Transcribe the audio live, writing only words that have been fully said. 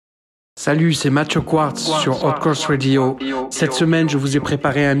Salut, c'est Mathieu Quartz sur Hot Cross Radio. Cette semaine, je vous ai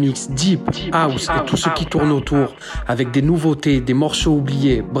préparé un mix deep, house et tout ce qui tourne autour, avec des nouveautés, des morceaux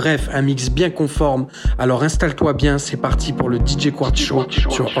oubliés, bref, un mix bien conforme. Alors installe-toi bien, c'est parti pour le DJ Quartz Show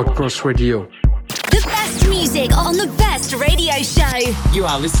sur Hot Cross Radio. The best music on the best radio show. You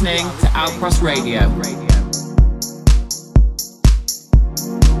are listening to Outcross Radio.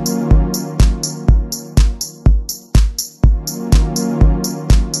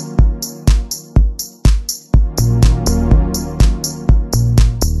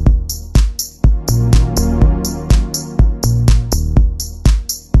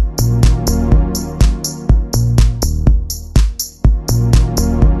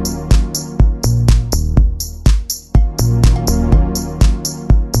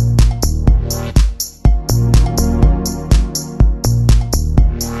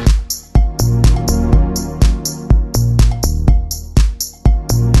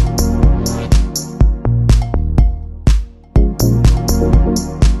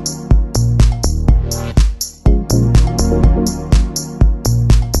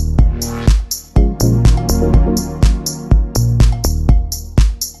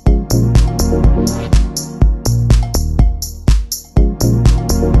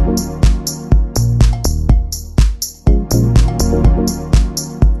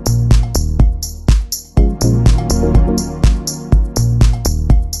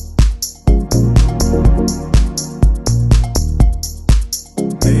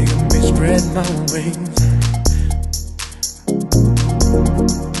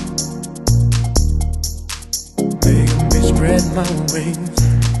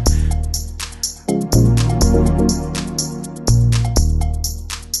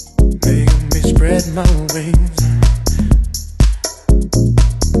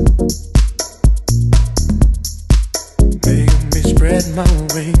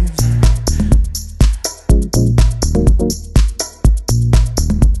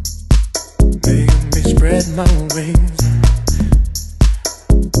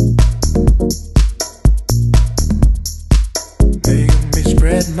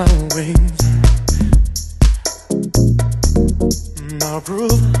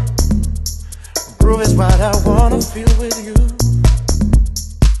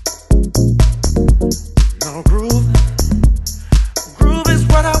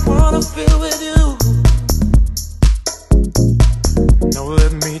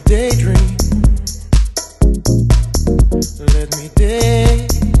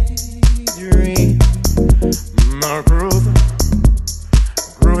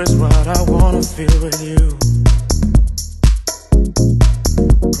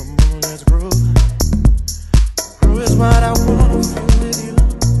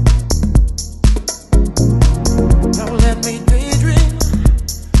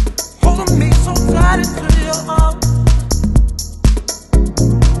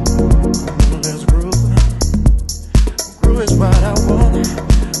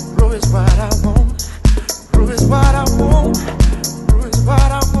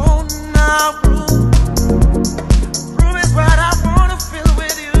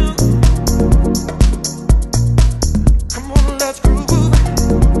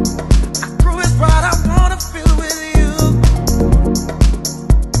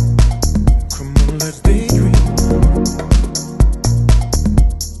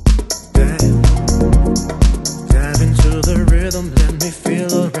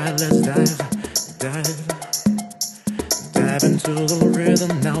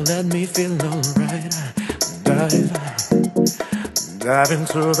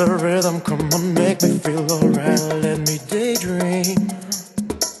 Into the rhythm, come on, make me feel alright. Let me daydream.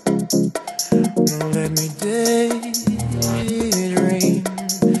 Let me daydream.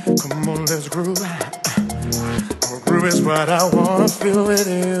 Come on, let's groove. Groove is what I wanna feel with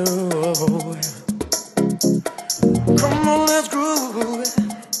you. Come on, let's groove.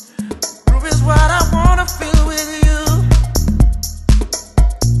 Groove is what I wanna feel with you.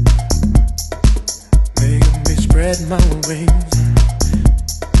 Make me spread my wings.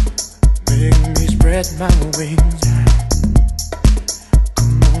 Make me spread my wings.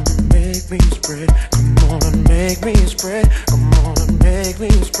 Come on and make me spread. Come on and make me spread. Come on and make me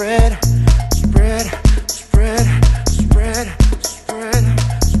spread. Spread, spread, spread, spread,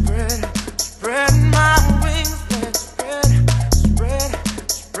 spread, spread my wings. Let's spread, spread,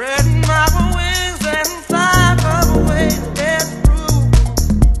 spread my wings and fly away. Let's groove.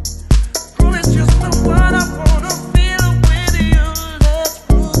 Groove is just the one I wanna feel with you. Let's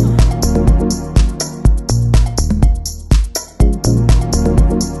groove.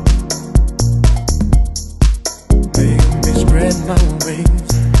 Make me spread my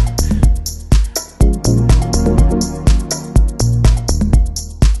wings.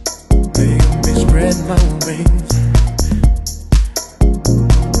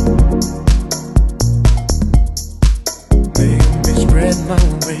 spread my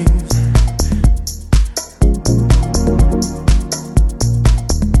wings.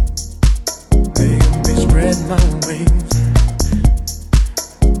 Making me spread my wings.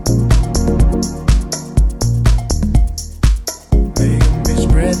 Making me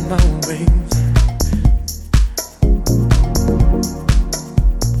spread my wings.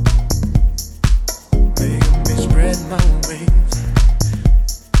 Making me spread my wings.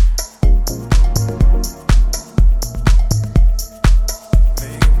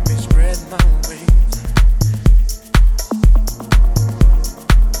 Making me spread my wings.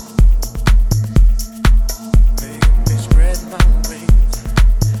 Making me spread my wings.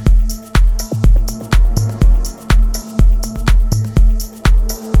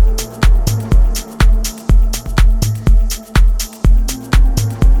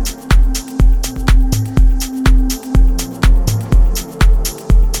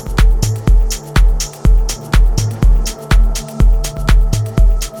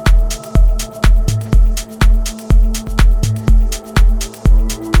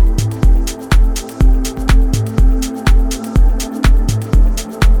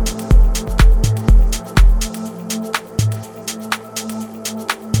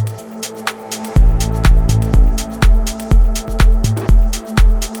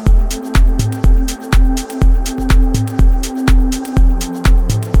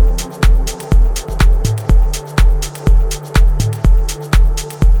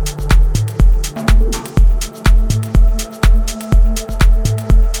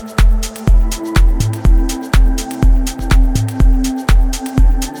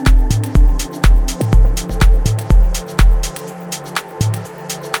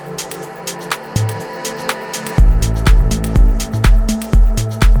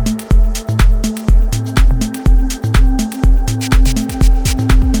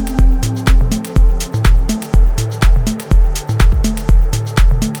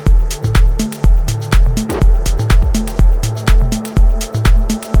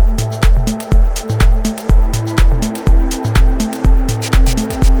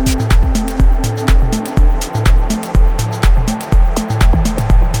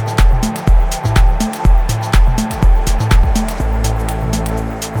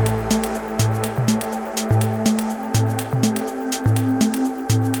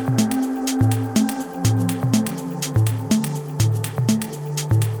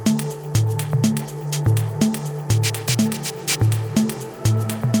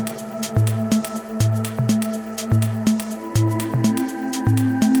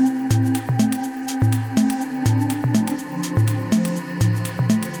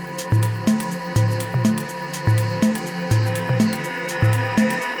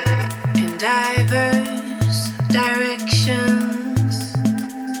 Diverse directions,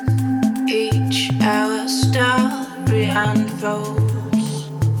 each our story unfolds.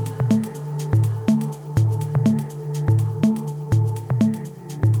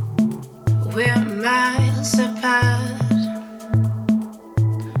 We're miles apart,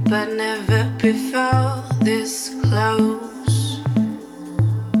 but never before this close.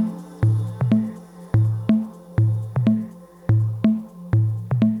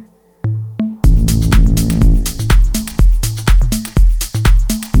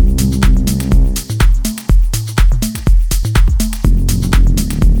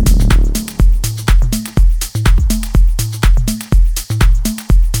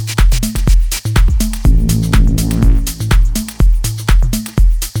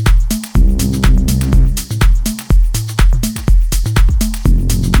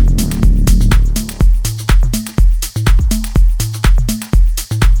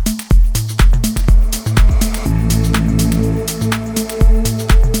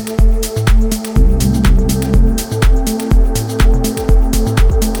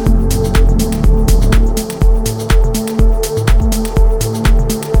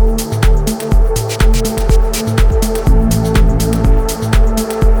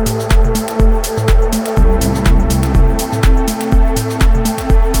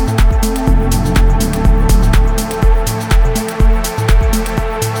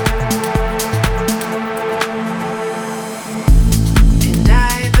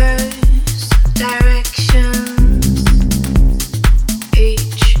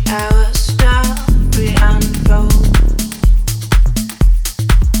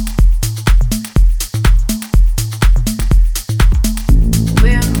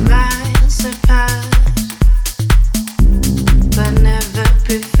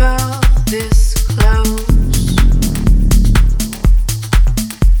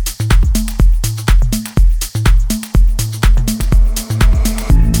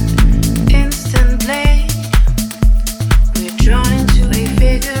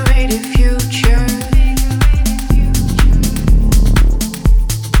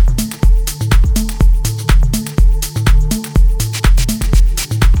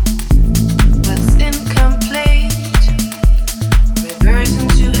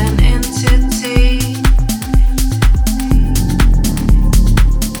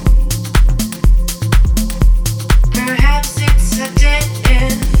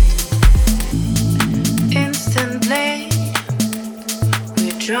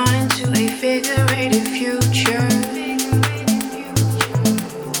 drawn to a figurative future.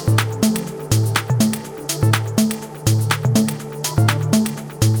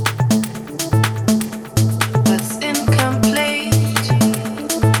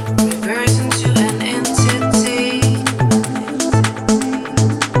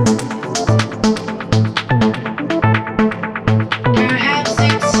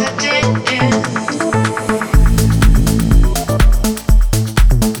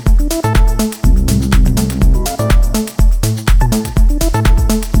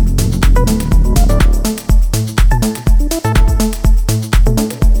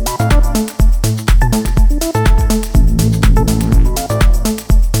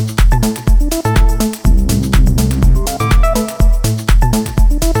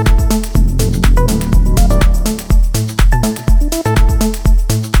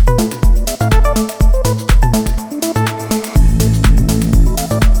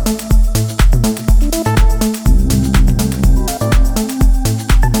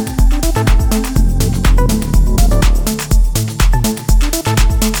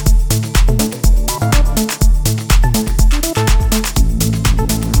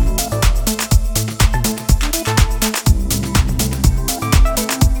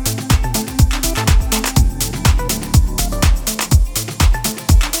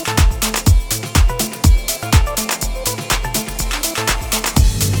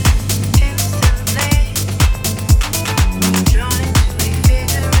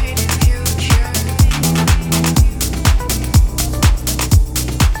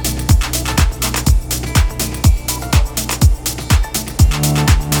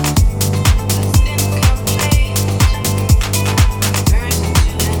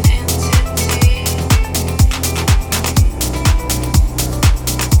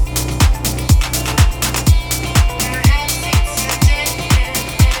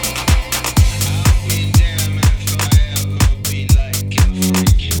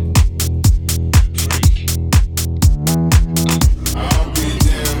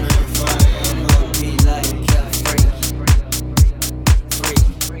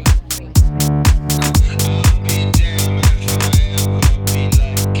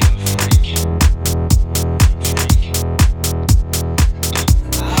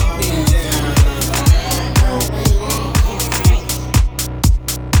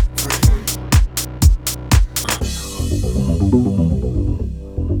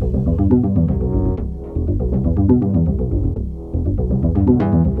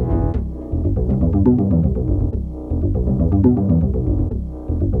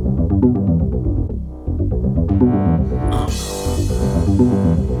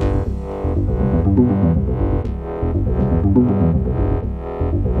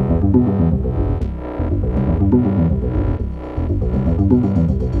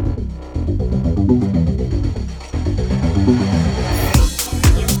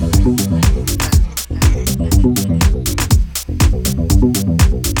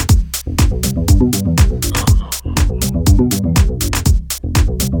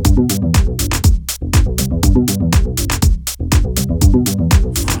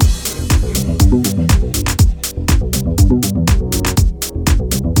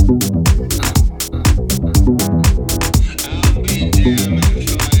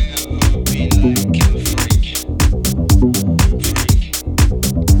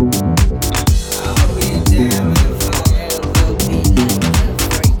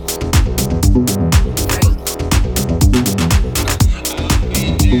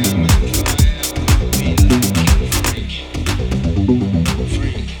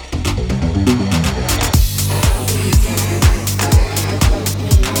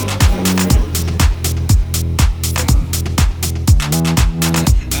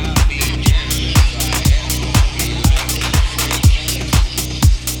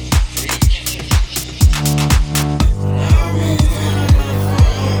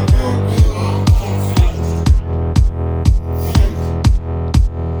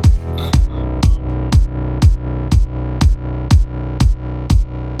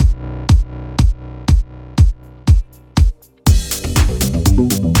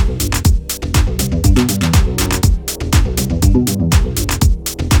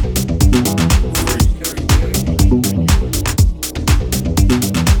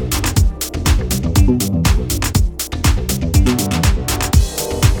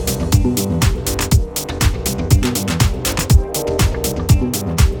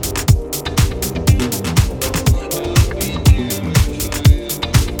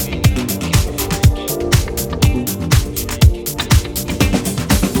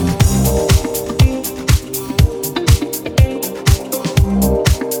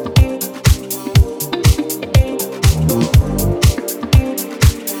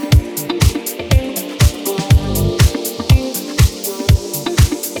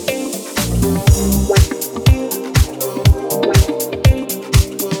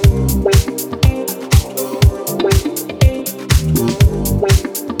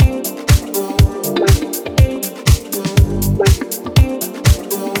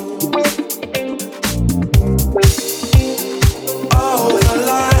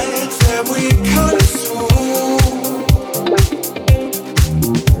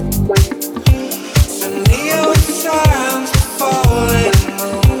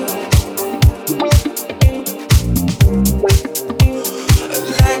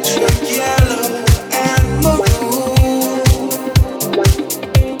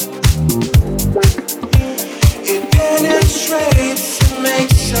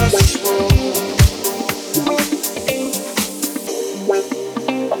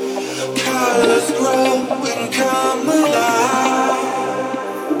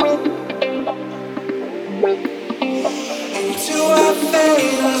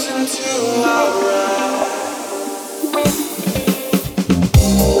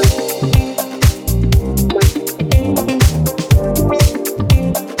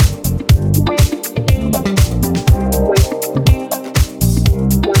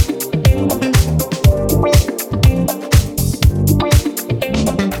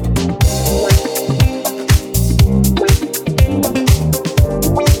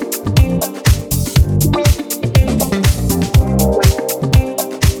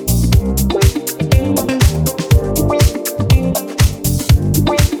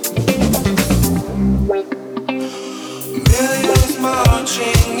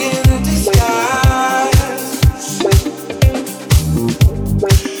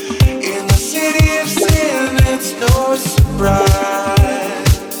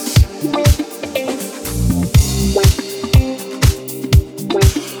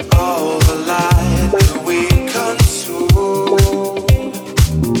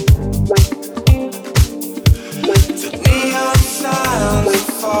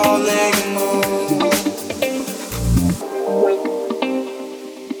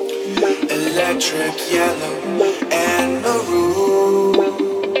 electric yellow and maroon.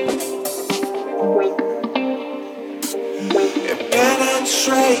 It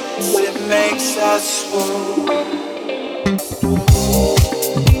penetrates, it makes us swoon.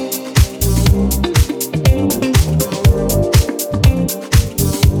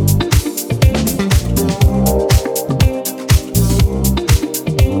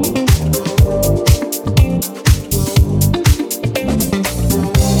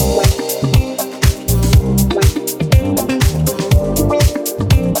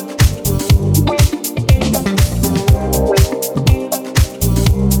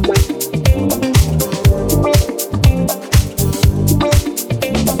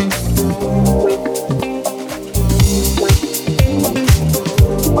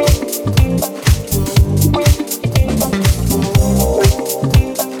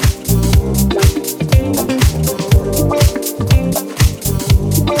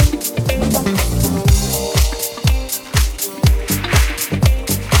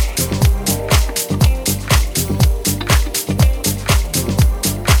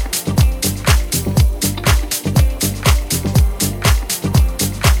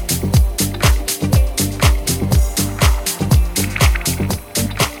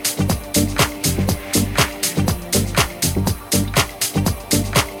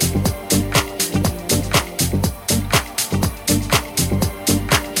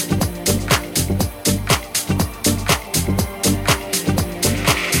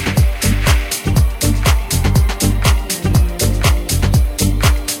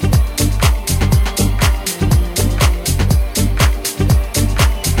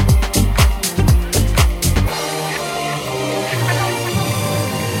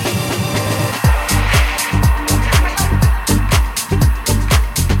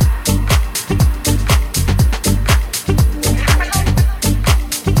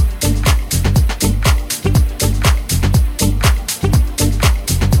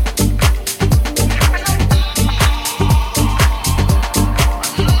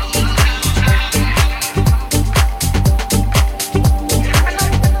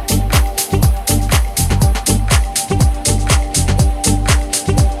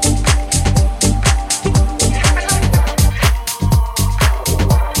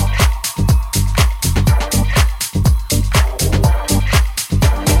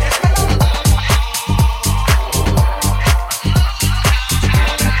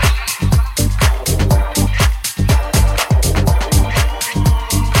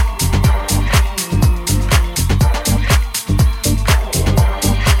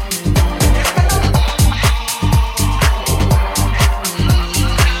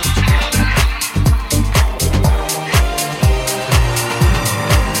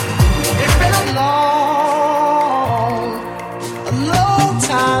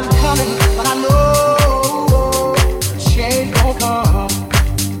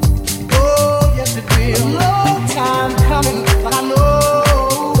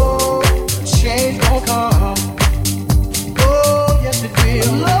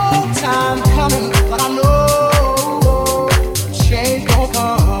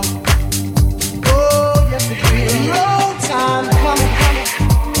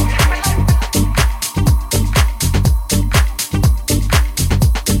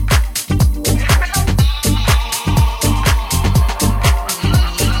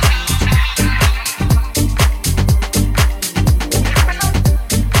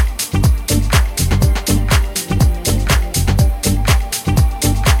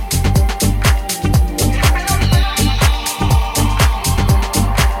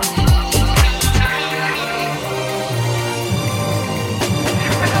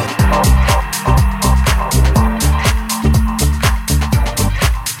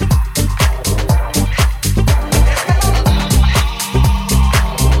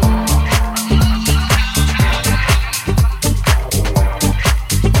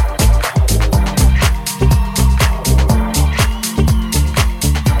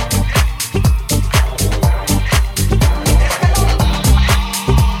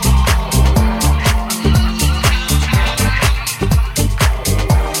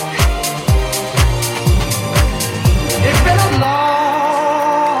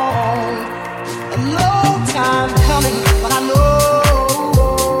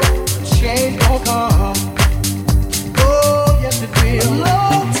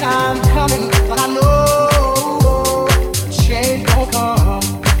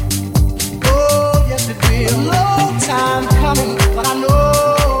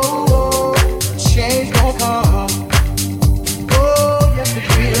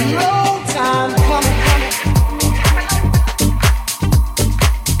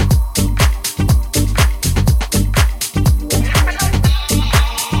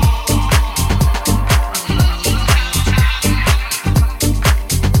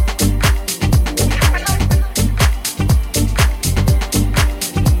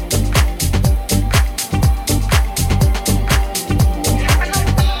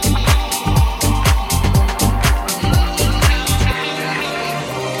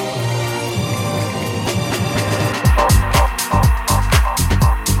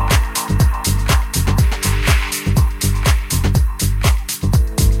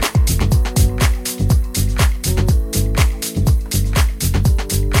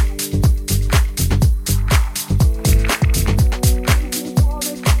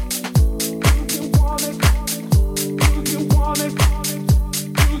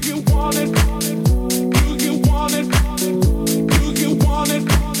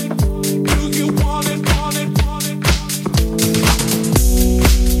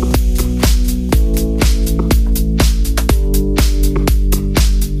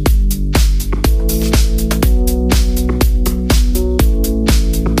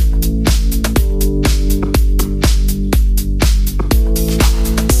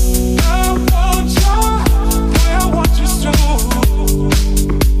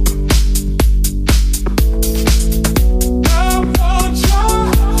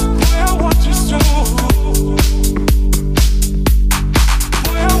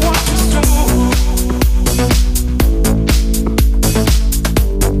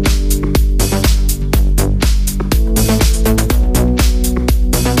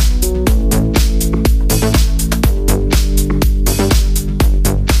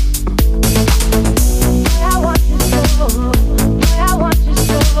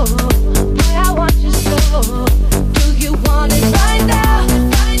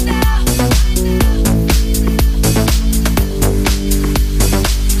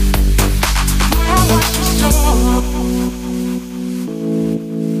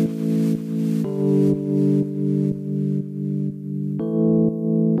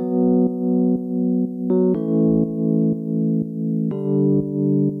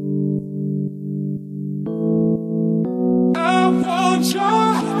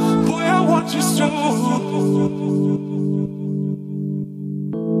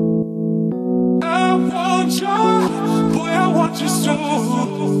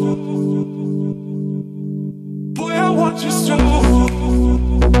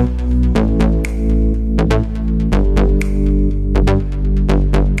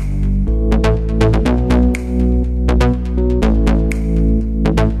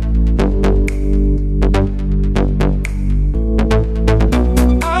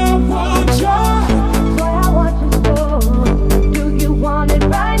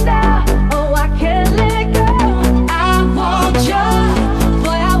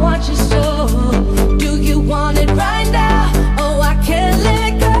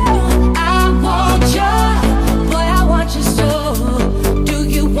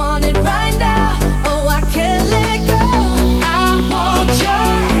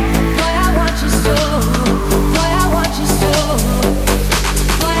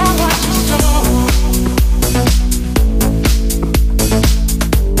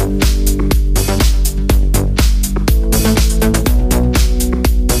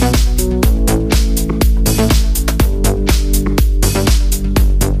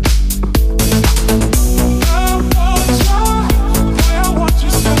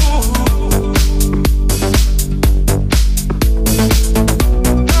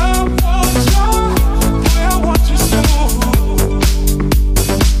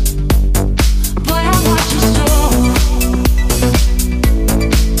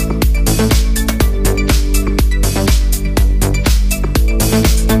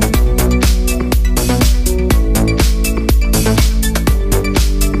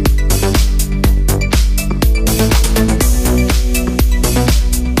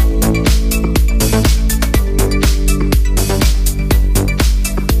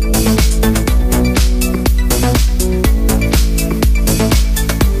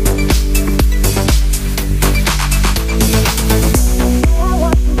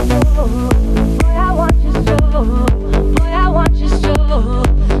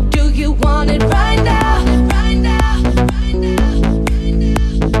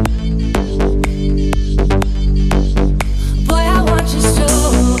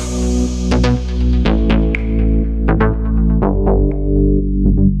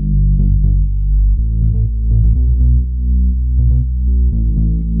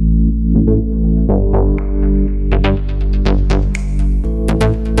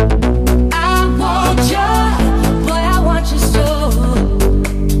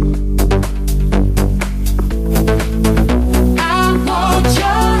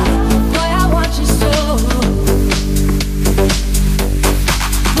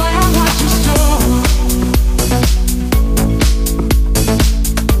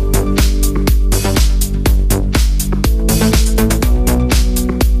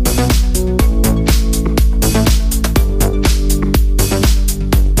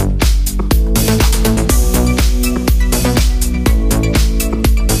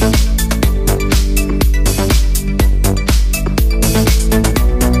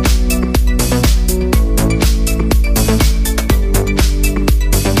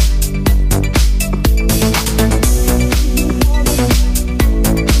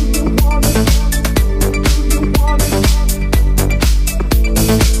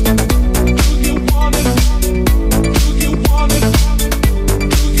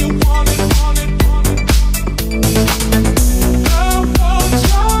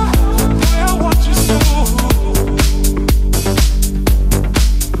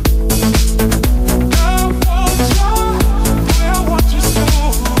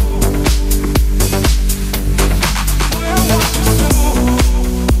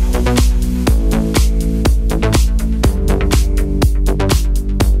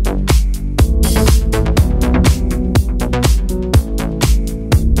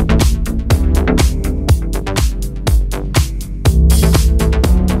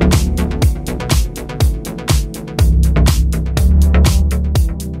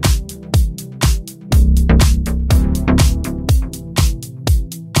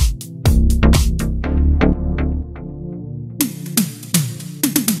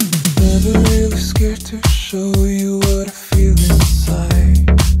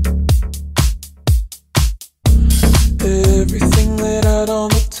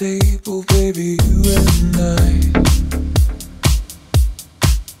 table, baby, you and I.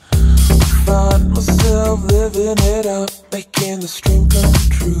 Find myself living it up, making the dream come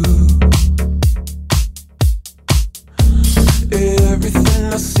true.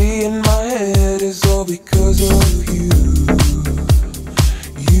 Everything I see in my head is all because of you.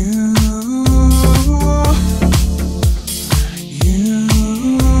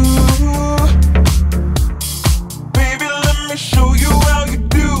 Baby, let me show you how you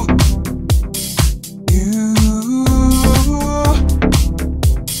do.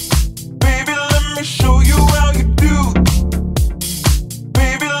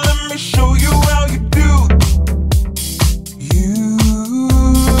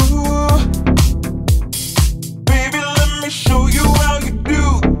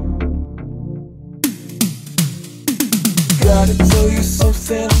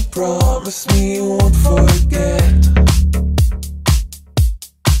 promise me you won't forget.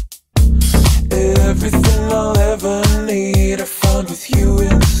 Everything I'll ever need I found with you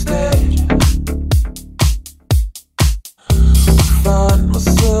instead. Find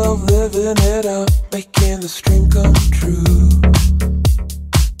myself living it up, making this dream come true.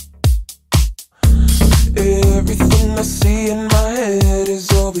 Everything I see in my head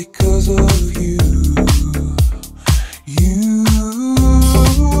is all because of you. You.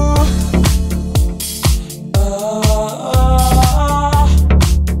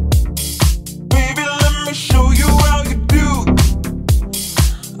 Baby, let me show you how you do.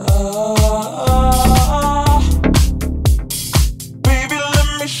 Baby,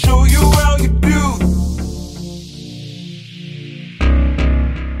 let me show you how you do.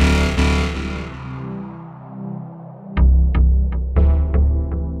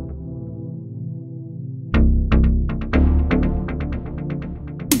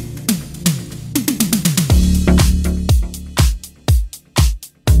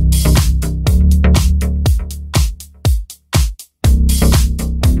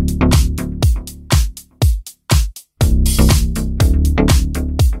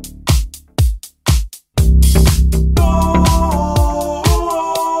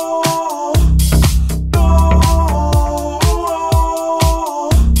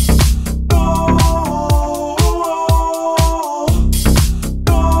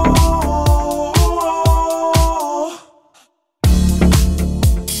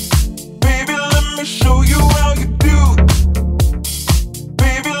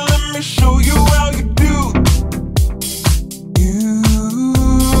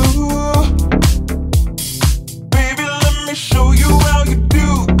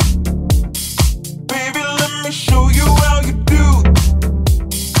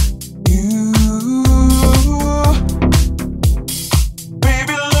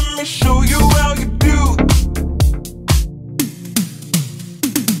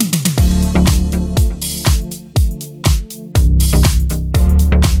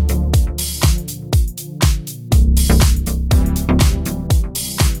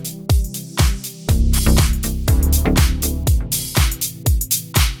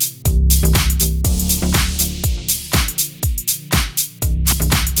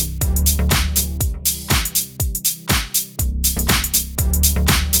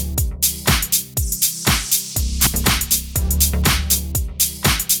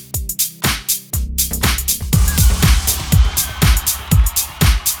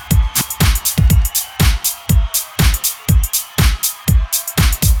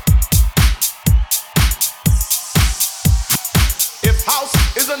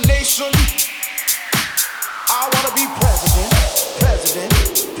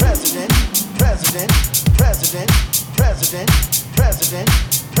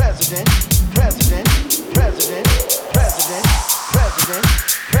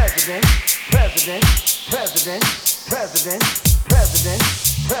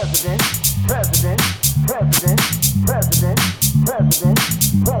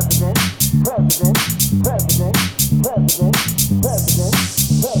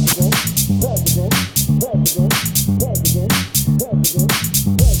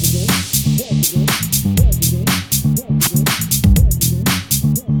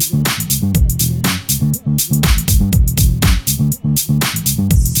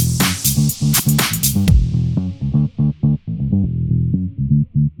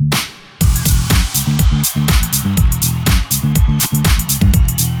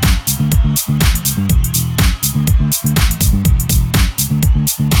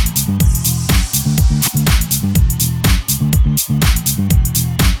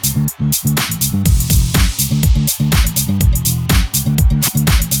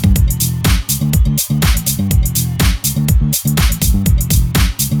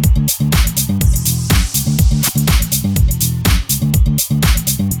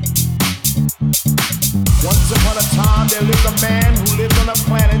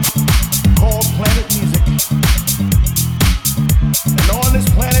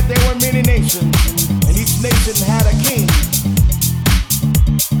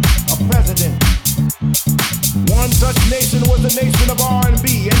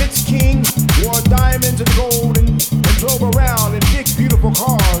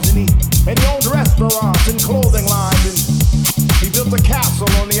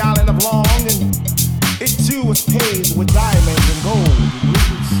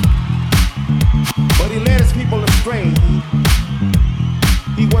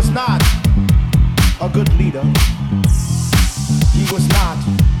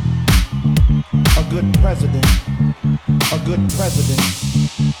 A good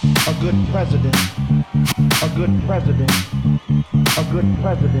president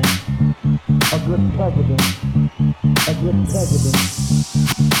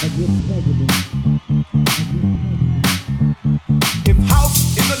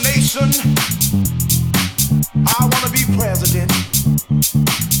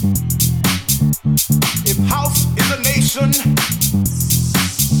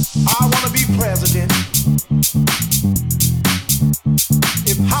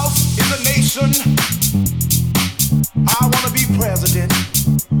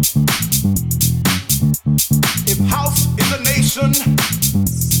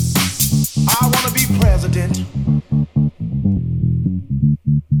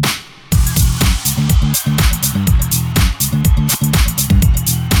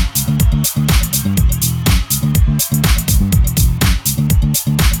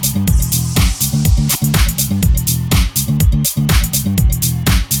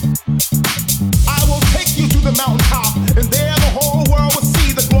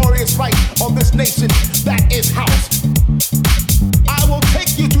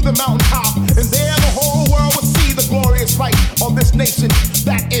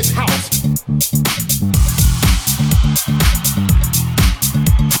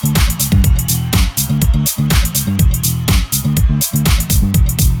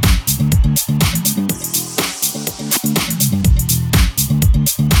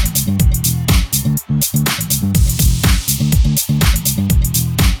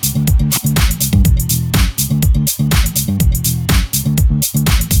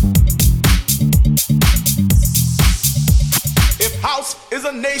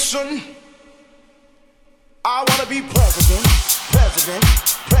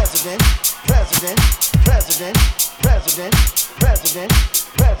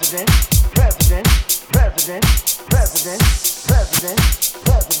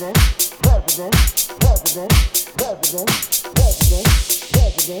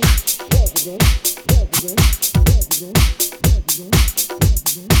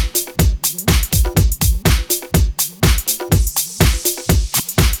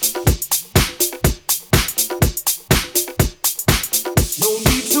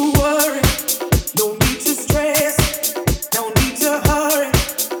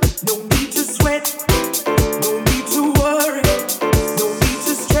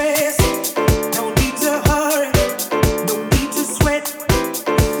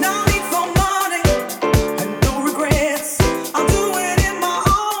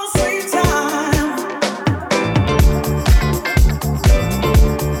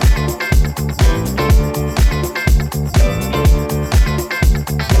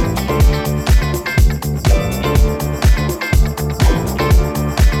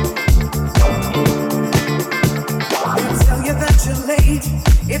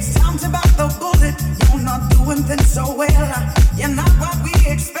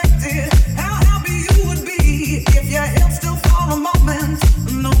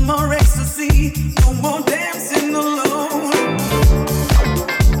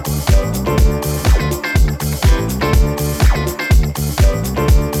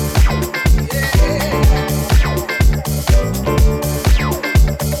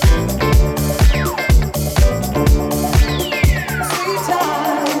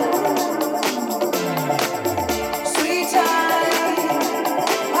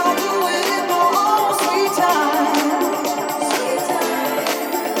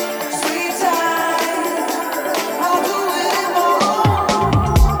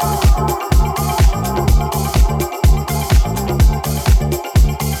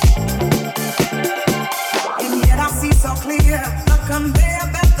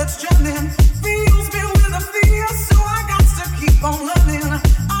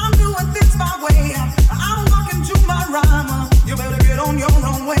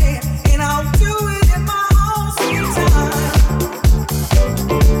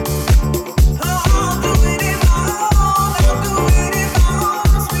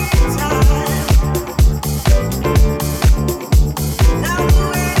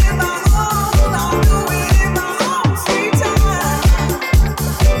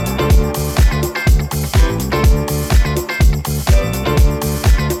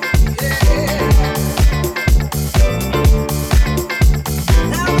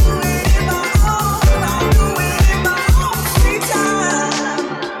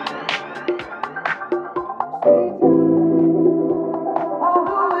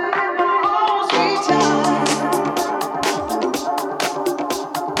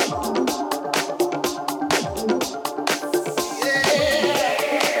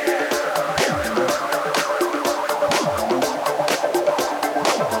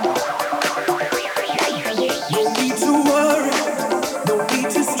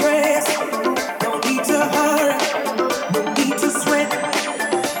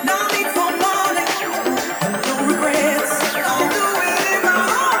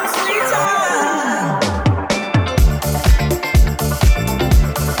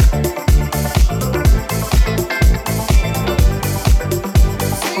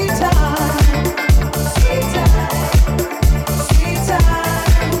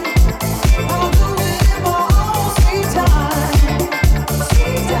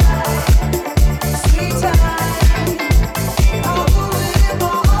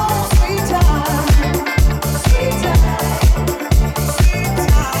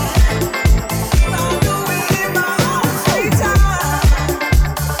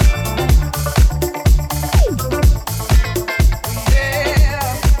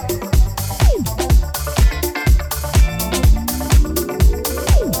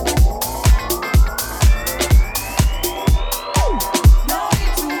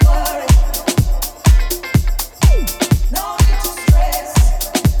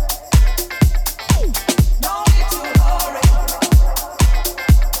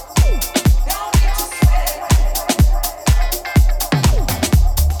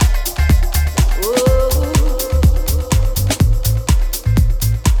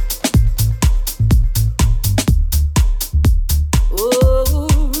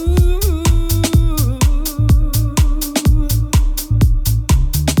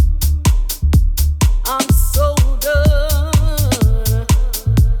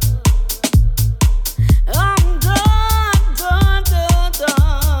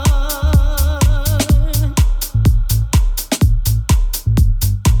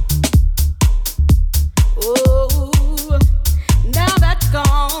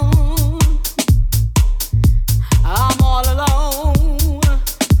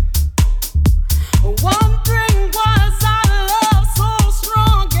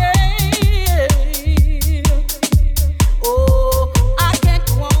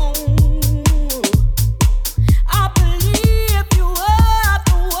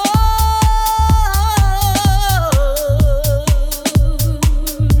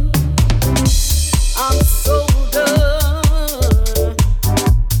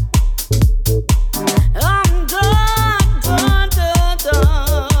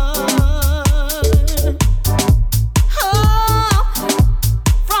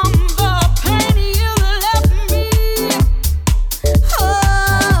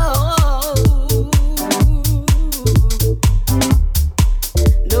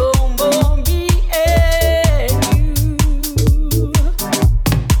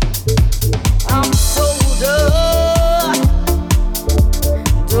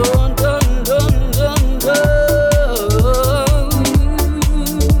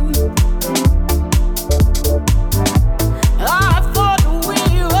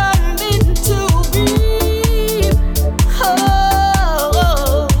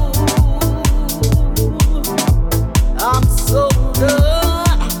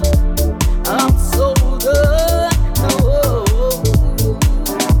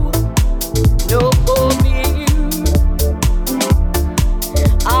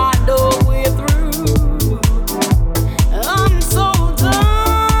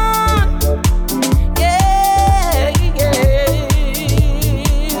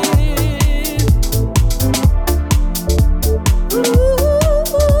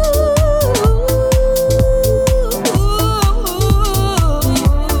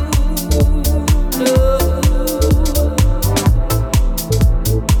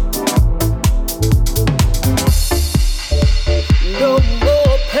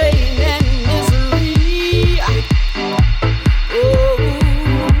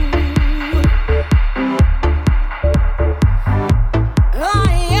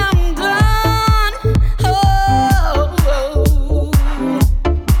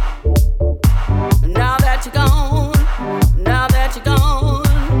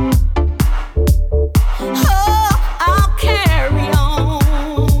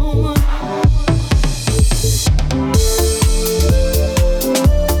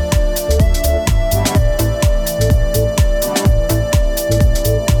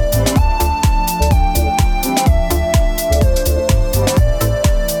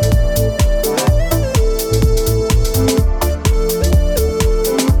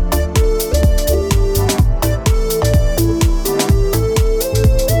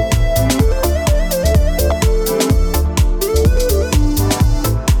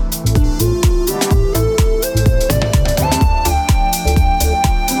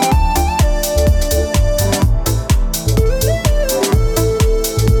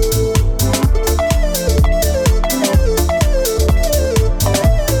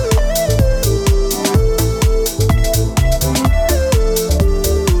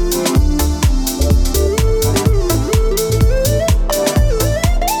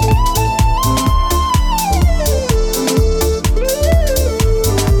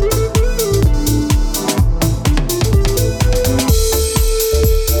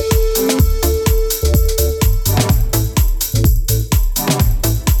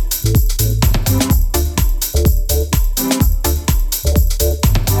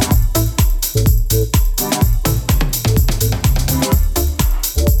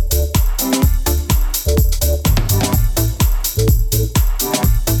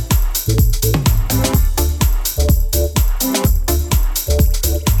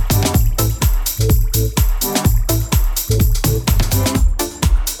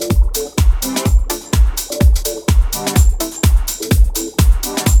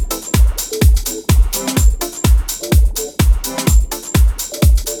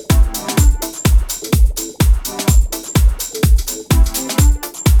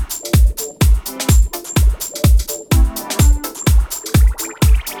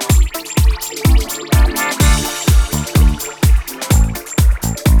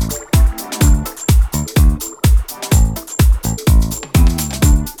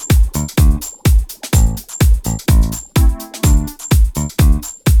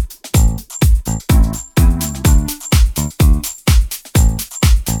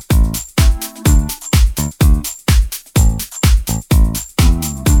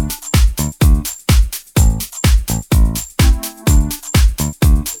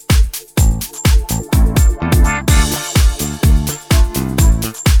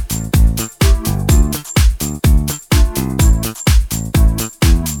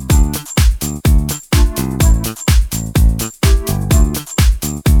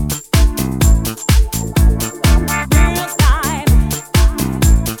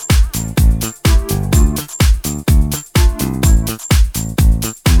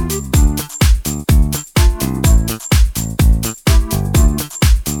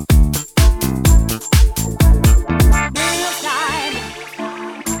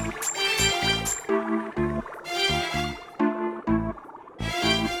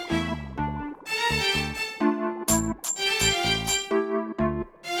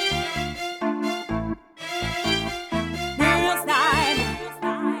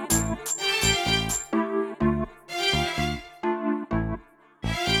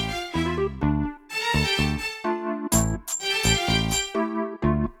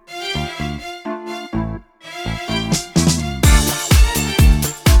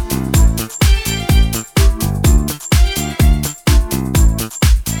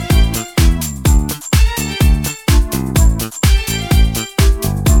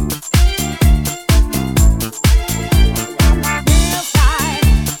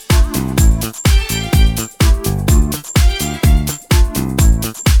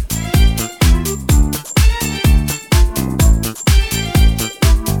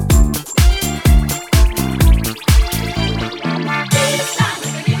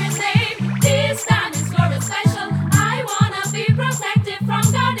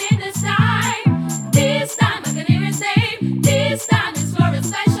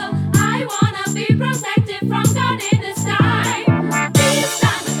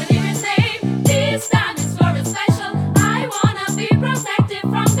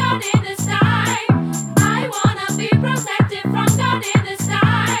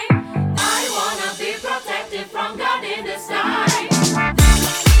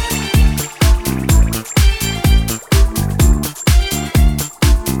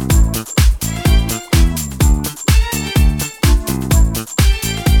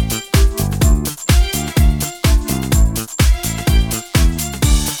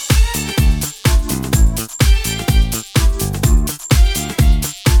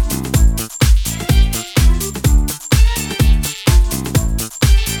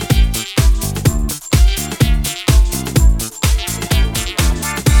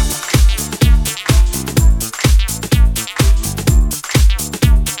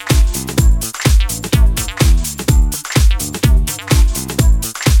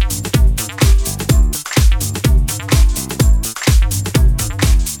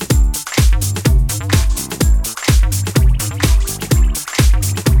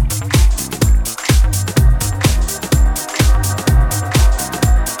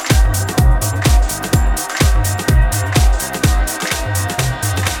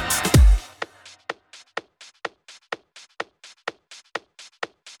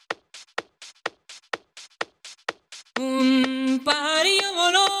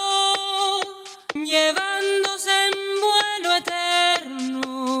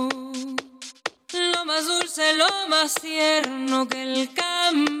más tierno que el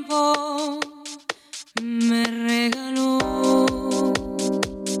campo me regaló.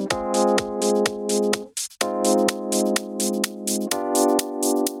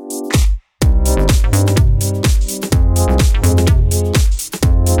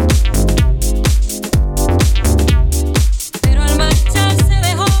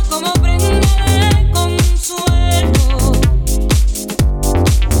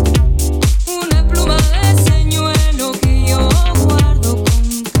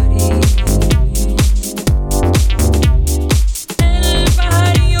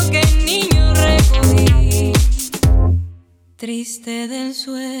 Triste del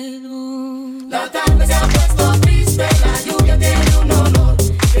suelo. La tarde se ha puesto triste, la lluvia tiene un olor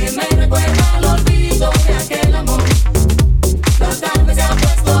que me recuerda al olvido de aquel amor. La tarde se ha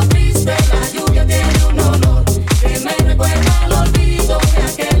puesto triste, la lluvia tiene un olor que me recuerda al olvido de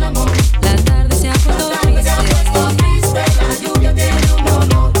aquel amor. La tarde se ha puesto triste, la lluvia tiene un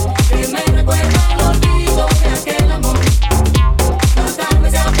olor que me recuerda al olvido de aquel amor. La tarde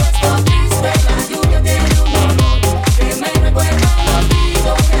se ha puesto triste, la lluvia tiene un olor que me recuerda al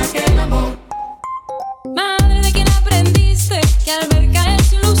olvido de aquel amor. Madre, ¿de quién aprendiste que al ver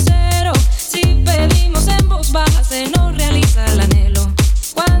caerse un lucero, si pedimos en voz baja se nos realiza el anhelo?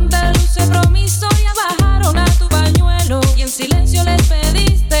 Cuántas luces promisorias bajaron a tu pañuelo y en silencio les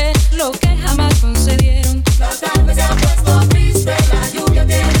pediste lo que jamás concedieron. La tarde se ha puesto triste, la lluvia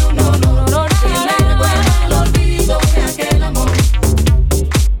tiene un olor que me recuerda al olvido de aquel amor.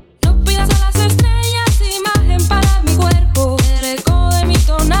 No pidas a las estrellas imagen para mi cuerpo, el eco de mi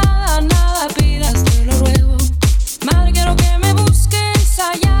tonada, nada pidas, te lo ruego. Madre, quiero que me busques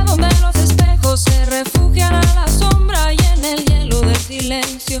allá donde los espejos se refugian a la sombra y en el hielo del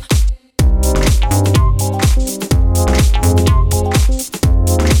silencio.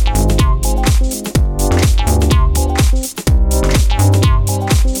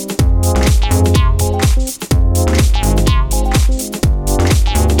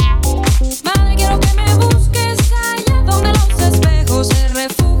 Madre, quiero que me busques allá donde los espejos se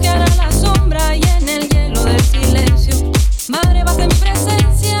refugian a la sombra y en el hielo del silencio. Madre, baja en mi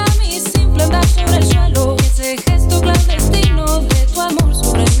presencia, mi simple andar sobre el suelo, ese gesto clandestino de tu amor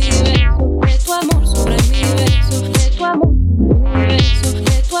sobre mi beso, de tu amor sobre mi beso, de tu amor sobre mi beso,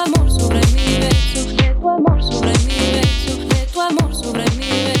 de tu amor sobre mi beso, de tu amor sobre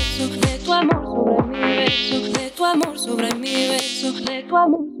mi beso, de tu amor sobre mi beso, de tu amor sobre mi beso, de tu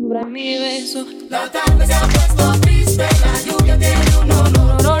amor sobre mi beso. La tarde se ha puesto triste, la lluvia tiene un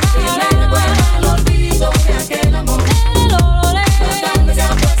olor que me recuerda al olvido de aquel amor. La tarde se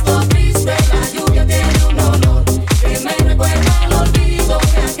ha puesto triste, la lluvia tiene un olor que me recuerda al olvido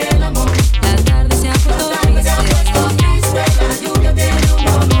de aquel amor. La tarde se ha puesto triste, la lluvia tiene un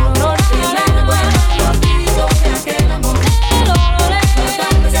olor que me recuerda al olvido de aquel amor. La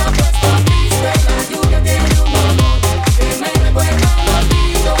tarde se ha puesto triste, la lluvia tiene un olor que me recuerda al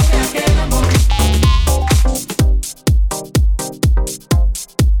olvido de aquel amor.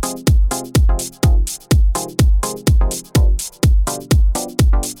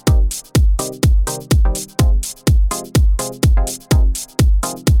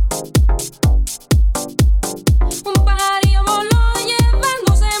 un pajarillo voló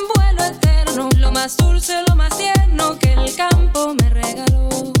llevándose en vuelo eterno lo más dulce, lo más tierno que el campo me regaló.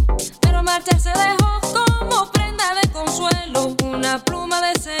 Pero marcharse dejó como prenda de consuelo una pluma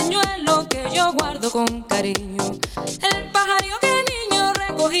de señuelo que yo guardo con cariño. El pajarillo que niño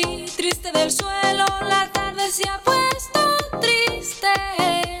recogí triste del suelo, la tarde se ha puesto triste.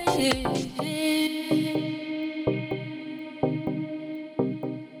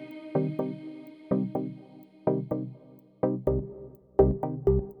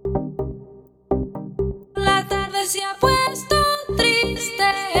 La tarde se ha puesto triste.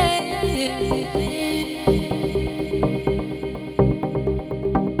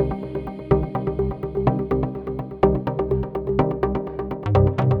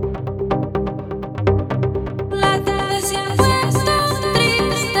 La tarde se ha puesto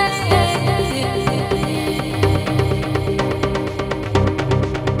triste.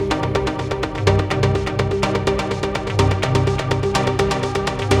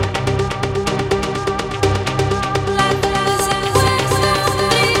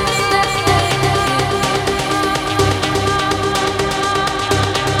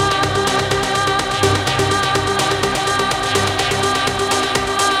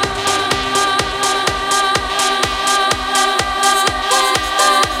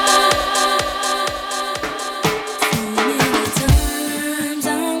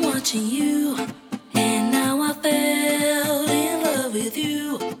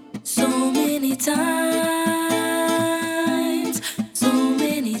 So many times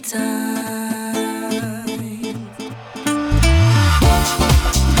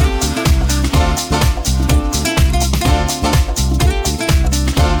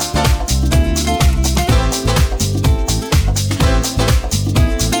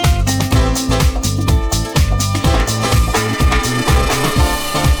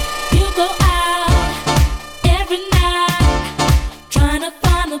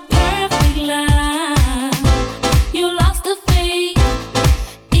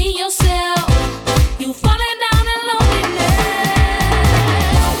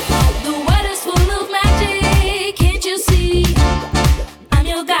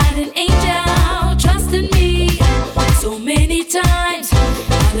an angel, trust in me. So many times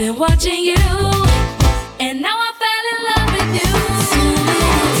I've been watching you, and now I fell in love with you. So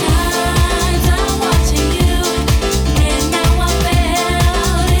many times I'm watching you, and now I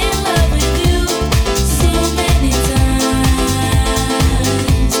fell in love with you. So many times,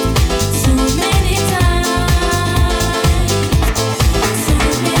 so many times, so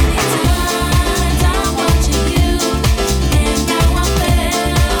many times I'm watching you, and now I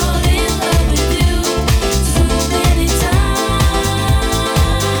fell in love with you. So many times,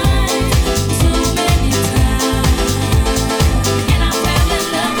 so many times, and I fell in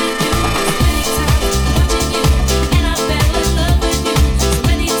love with you. So many times watching you, and I fell in love with you. So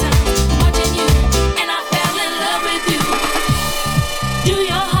many times watching you, and I fell in love with you. Do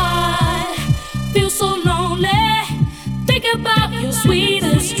your heart feel so lonely? Think about your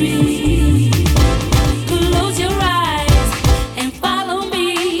sweetest dream. Close your eyes and follow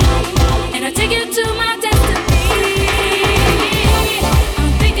me, and I take you to my destiny.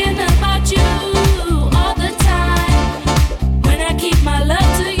 I'm thinking about you all the time. When I keep my love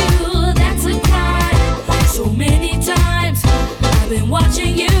to you, that's a crime. So many times I've been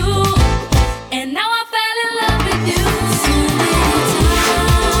watching you.